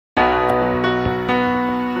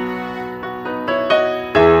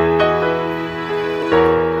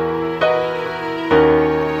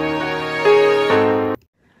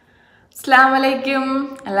അസ്സലാമലൈക്കും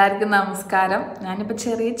എല്ലാവർക്കും നമസ്കാരം. ഞാനിപ്പോൾ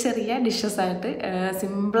ചെറിയ ഡിഷസ് ആയിട്ട്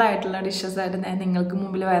സിമ്പിളായിട്ടുള്ള ഡിഷസ് ആയിട്ട് ഞാൻ നിങ്ങൾക്ക്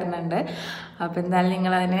മുമ്പിൽ വരുന്നുണ്ട്. അപ്പോൾ എന്തായാലും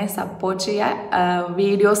നിങ്ങളതിനെ സപ്പോർട്ട് ചെയ്യുക,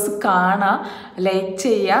 വീഡിയോസ് കാണുക, ലൈക്ക്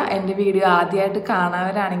ചെയ്യുക. എൻ്റെ വീഡിയോ ആദ്യമായിട്ട്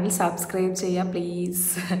കാണാത്തവരാണെങ്കിൽ സബ്സ്ക്രൈബ് ചെയ്യുക പ്ലീസ്.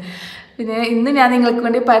 പിന്നെ ഇന്ന് ഞാൻ നിങ്ങൾക്ക്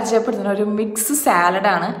വേണ്ടി പരിചയപ്പെടുത്തുന്ന ഒരു മിക്സ്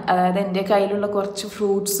സാലഡാണ്. അതായത് എൻ്റെ കയ്യിലുള്ള കുറച്ച്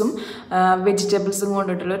ഫ്രൂട്ട്സും വെജിറ്റബിൾസും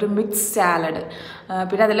കൊണ്ടിട്ടുള്ള ഒരു മിക്സ് സാലഡ്.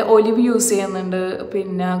 പിന്നെ അതിൽ ഒലിവ് യൂസ് ചെയ്യുന്നുണ്ട്,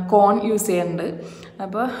 പിന്നെ കോൺ യൂസ് ചെയ്യുന്നുണ്ട്.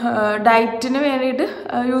 അപ്പോൾ ഡയറ്റിന് വേണ്ടിയിട്ട്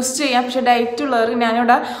യൂസ് ചെയ്യാം. പക്ഷേ ഡയറ്റ് ഉള്ളവർ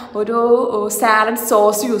ഞാനിവിടെ ഒരു സാലഡ്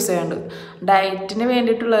സോസ് യൂസ് ചെയ്യുന്നുണ്ട്. ഡയറ്റിന്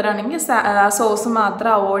വേണ്ടിയിട്ടുള്ളവരാണെങ്കിൽ ആ സോസ്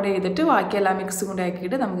മാത്രം അവോയ്ഡ് ചെയ്തിട്ട് ബാക്കി എല്ലാ മിക്സും കൂടി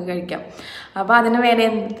ആക്കിയിട്ട് നമുക്ക് കഴിക്കാം. അപ്പോൾ അതിന് വേണ്ടി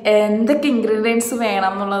എന്തൊക്കെ ഇൻഗ്രീഡിയൻസ്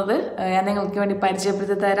വേണം എന്നുള്ളത് ഞാൻ നിങ്ങൾക്ക് വേണ്ടി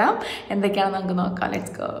പരിചയപ്പെടുത്തി തരാം. എന്തൊക്കെയാണെന്ന് നമുക്ക് നോക്കാം.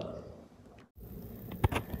 Let's go.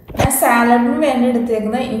 ഞാൻ സാലഡിന് വേണ്ടി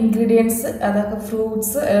എടുത്തേക്കുന്ന ഇൻഗ്രീഡിയൻസ് അതൊക്കെ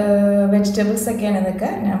ഫ്രൂട്ട്സ് വെജിറ്റബിൾസ് ഒക്കെയാണ്. ഇതൊക്കെ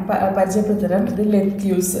ഞാൻ പരിചയപ്പെടുത്തി തരാം. ഇത്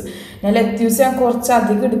ലെറ്റ്യൂസ്. ഞാൻ കുറച്ച്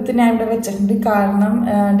അധികം എടുത്ത് ഞാൻ ഇവിടെ വെച്ചിട്ടുണ്ട്. കാരണം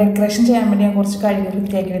ഡെക്കറേഷൻ ചെയ്യാൻ വേണ്ടി ഞാൻ കുറച്ച് കഴുകി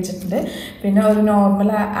വൃത്തിയാക്കി വെച്ചിട്ടുണ്ട്. പിന്നെ ഒരു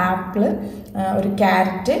നോർമൽ ആപ്പിൾ, ഒരു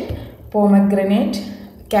ക്യാരറ്റ്, പോമഗ്രാനേറ്റ്,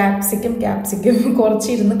 capsicum കുറച്ച്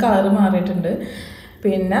ഇരുന്ന് കളർ മാറിയിട്ടുണ്ട്.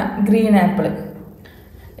 പിന്നെ ഗ്രീൻ ആപ്പിൾ.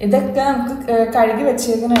 ഇതൊക്കെ നമുക്ക് കഴുകി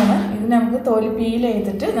വെച്ചേക്കുന്നതാണ്. ഇത് നമുക്ക് തോല് പീൽ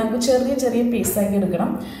ചെയ്തിട്ട് നമുക്ക് ചെറിയ പീസാക്കി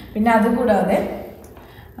എടുക്കണം. പിന്നെ അതുകൂടാതെ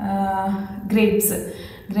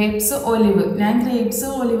ഗ്രേപ്സ് ഒലിവ്. ഞാൻ grapes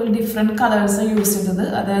olive different colours use ചെയ്തത്.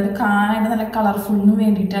 അതായത് കാണാനായിട്ട് നല്ല കളർഫുള്ളിന്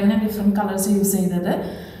വേണ്ടിയിട്ടാണ് ഞാൻ ഡിഫറെൻറ്റ് കളേഴ്സ് യൂസ് ചെയ്തത്.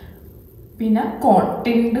 പിന്നെ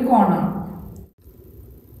ടിൻഡ് കോണാണ്.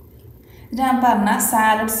 ഞാൻ പറഞ്ഞ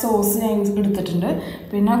സാലഡ് സോസ് ഞാൻ എടുത്തിട്ടുണ്ട്.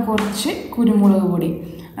 പിന്നെ കുറച്ച് കുരുമുളക് പൊടി.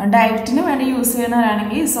 ഡയറ്റിന് വേണ്ടി യൂസ്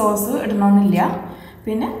ചെയ്യുന്നവരാണെങ്കിൽ സോസ് ഇടണമെന്നില്ല.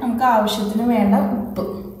 പിന്നെ നമുക്ക് ആവശ്യത്തിന് വേണ്ട ഉപ്പ്.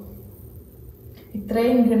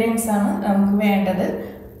 ഇത്രയും ഇൻഗ്രീഡിയൻസ് ആണ് നമുക്ക് വേണ്ടത്.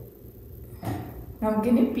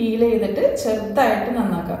 നമുക്കിനി പീൽ ചെയ്തിട്ട് ചെറുതായിട്ട്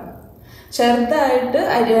നന്നാക്കാം. ചെറുതായിട്ട്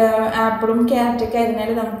ആപ്പിളും ക്യാരറ്റൊക്കെ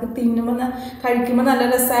അരിഞ്ഞാൽ നമുക്ക് കഴിക്കുമ്പോൾ നല്ല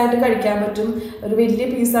രസമായിട്ട് കഴിക്കാൻ പറ്റും. ഒരു വലിയ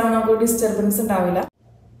പീസാണ്, നമുക്ക് ഡിസ്റ്റർബൻസ് ഉണ്ടാവില്ല.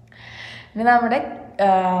 ഇനി നമ്മുടെ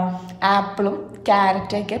ആപ്പിളും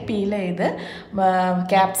ക്യാരറ്റൊക്കെ പീൽ ചെയ്ത്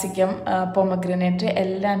ക്യാപ്സിക്കം, പൊമഗ്രാനേറ്റ്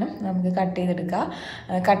എല്ലാനും നമുക്ക് കട്ട് ചെയ്തെടുക്കാം.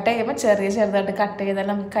 കട്ട് ചെയ്യുമ്പോൾ ചെറുതായിട്ട് കട്ട് ചെയ്താൽ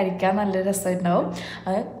നമുക്ക് കഴിക്കാൻ നല്ല രസമുണ്ടാവും.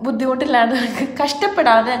 അത് ബുദ്ധിമുട്ടില്ലാണ്ട് നമുക്ക്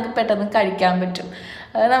കഷ്ടപ്പെടാതെ നമുക്ക് പെട്ടെന്ന് കഴിക്കാൻ പറ്റും.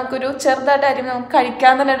 അത് നമുക്കൊരു ചെറുതായിട്ട് ആയിരിക്കും നമുക്ക്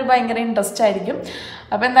കഴിക്കാൻ തന്നെ ഒരു ഭയങ്കര ഇൻട്രസ്റ്റ് ആയിരിക്കും.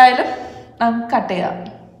 അപ്പോൾ എന്തായാലും നമുക്ക് കട്ട് ചെയ്യാം.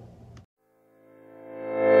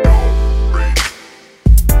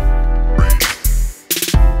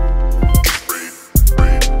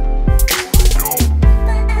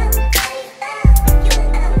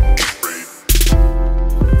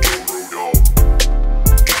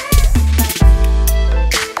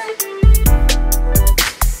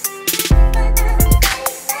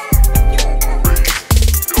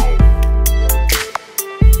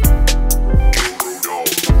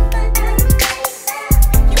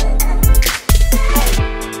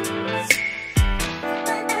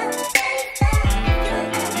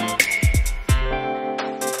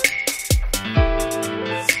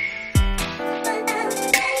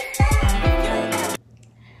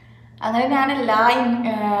 അങ്ങനെ ഞാൻ എല്ലാ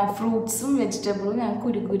ഫ്രൂട്ട്സും വെജിറ്റബിളും ഞാൻ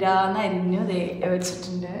കുരുകുരാന്ന് അരിഞ്ഞു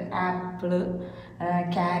വെച്ചിട്ടുണ്ട്. ആപ്പിള്,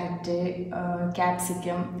 ക്യാരറ്റ്,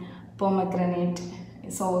 ക്യാപ്സിക്കം, പൊമഗ്രാനേറ്റ്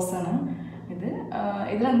സോസാണ് ഇത്.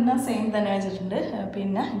 ഇതിലെല്ലാം സെയിം തന്നെ വെച്ചിട്ടുണ്ട്.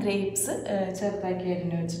 പിന്നെ ഗ്രേപ്സ് ചെറുതാക്കി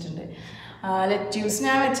അരിഞ്ഞു വെച്ചിട്ടുണ്ട്. ലെറ്റ്യൂസ്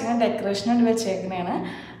ഞാൻ വെച്ചേക്കുന്നത് ഡെക്കറേഷന് വേണ്ടി വെച്ചേക്കുന്നതാണ്.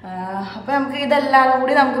 അപ്പോൾ നമുക്ക് ഇതെല്ലാം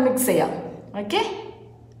കൂടി നമുക്ക് മിക്സ് ചെയ്യാം. ഓക്കെ,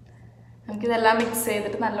 നമുക്കിതെല്ലാം മിക്സ്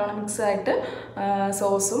ചെയ്തിട്ട് നല്ലോണം മിക്സ് ആയിട്ട്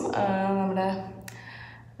സോസും നമ്മുടെ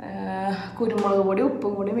കുരുമുളക് പൊടി,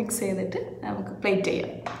 ഉപ്പും കൂടി മിക്സ് ചെയ്തിട്ട് നമുക്ക് പ്ലേറ്റ്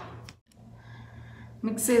ചെയ്യാം.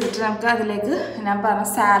 മിക്സ് ചെയ്തിട്ട് നമുക്ക് അതിലേക്ക് ഞാൻ പറഞ്ഞ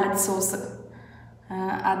സാലഡ് സോസ്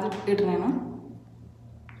അത് ഇടണം.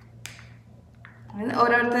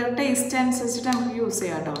 ഓരോരുത്തരുടെ ടേസ്റ്റ് അനുസരിച്ചിട്ട് നമുക്ക് യൂസ്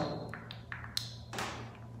ചെയ്യാം കേട്ടോ.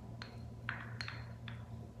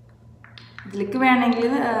 ഇതിലേക്ക് വേണമെങ്കിൽ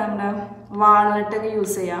നമ്മുടെ വാൾനട്ടൊക്കെ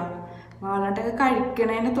യൂസ് ചെയ്യാം. വാൾനട്ടൊക്കെ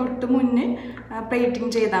കഴിക്കണതിന് തൊട്ട് മുന്നേ പ്ലേറ്റിങ്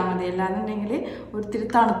ചെയ്താൽ മതി, അല്ലാന്നുണ്ടെങ്കിൽ ഒത്തിരി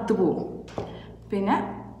തണുത്ത് പോകും. പിന്നെ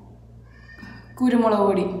കുരുമുളക്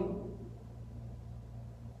പൊടി,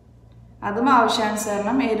 അതും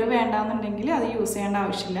ആവശ്യാനുസരണം. എരിവ് വേണ്ടാന്നുണ്ടെങ്കിൽ അത് യൂസ് ചെയ്യേണ്ട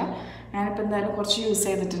ആവശ്യമില്ല. ഞാനിപ്പോൾ എന്തായാലും കുറച്ച് യൂസ്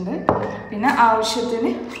ചെയ്തിട്ടുണ്ട്. പിന്നെ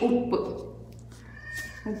ആവശ്യത്തിന് ഉപ്പ്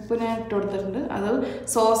ഞാൻ ഇട്ട് കൊടുത്തിട്ടുണ്ട്. അത്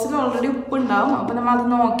സോസിൽ ഓൾറെഡി ഉപ്പ് ഉണ്ടാവും. അപ്പോൾ നമ്മൾ അത്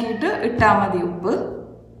നോക്കിയിട്ട് ഇട്ടാൽ മതി ഉപ്പ്.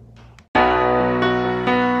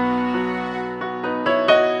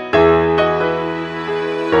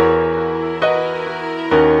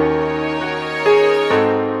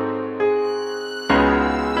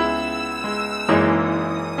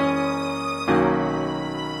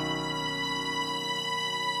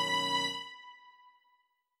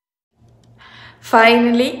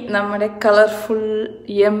 ഫൈനലി നമ്മുടെ കളർഫുൾ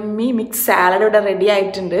യമ്മി മിക്സ് സാലഡ് ഇവിടെ റെഡി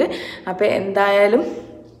ആയിട്ടുണ്ട്. അപ്പോൾ എന്തായാലും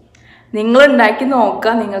നിങ്ങളുണ്ടാക്കി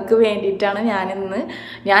നോക്കുക. നിങ്ങൾക്ക് വേണ്ടിയിട്ടാണ്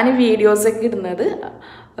ഞാൻ വീഡിയോസൊക്കെ ഇടുന്നത്.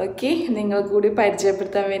 ഓക്കെ, നിങ്ങൾ കൂടി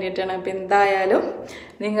പരിചയപ്പെടുത്താൻ വേണ്ടിയിട്ടാണ്. അപ്പോൾ എന്തായാലും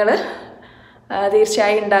നിങ്ങൾ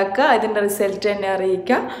തീർച്ചയായും ഉണ്ടാക്കുക, അതിൻ്റെ റിസൾട്ട് എന്നെ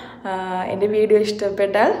അറിയിക്കുക. എൻ്റെ വീഡിയോ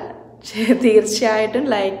ഇഷ്ടപ്പെട്ടാൽ തീർച്ചയായിട്ടും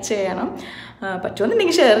ലൈക്ക് ചെയ്യണം.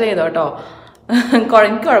 പറ്റുമെന്നുണ്ടെങ്കിൽ ഷെയർ ചെയ്തോ കേട്ടോ,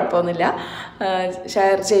 എനിക്ക് കുഴപ്പമൊന്നുമില്ല,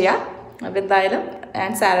 ഷെയർ ചെയ്യാം. അപ്പോൾ എന്തായാലും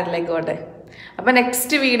ഞാൻ സാലഡിലേക്ക് പോട്ടെ. അപ്പോൾ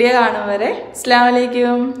നെക്സ്റ്റ് വീഡിയോ കാണും വരെ അസ്സലാമു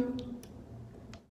അലൈക്കും.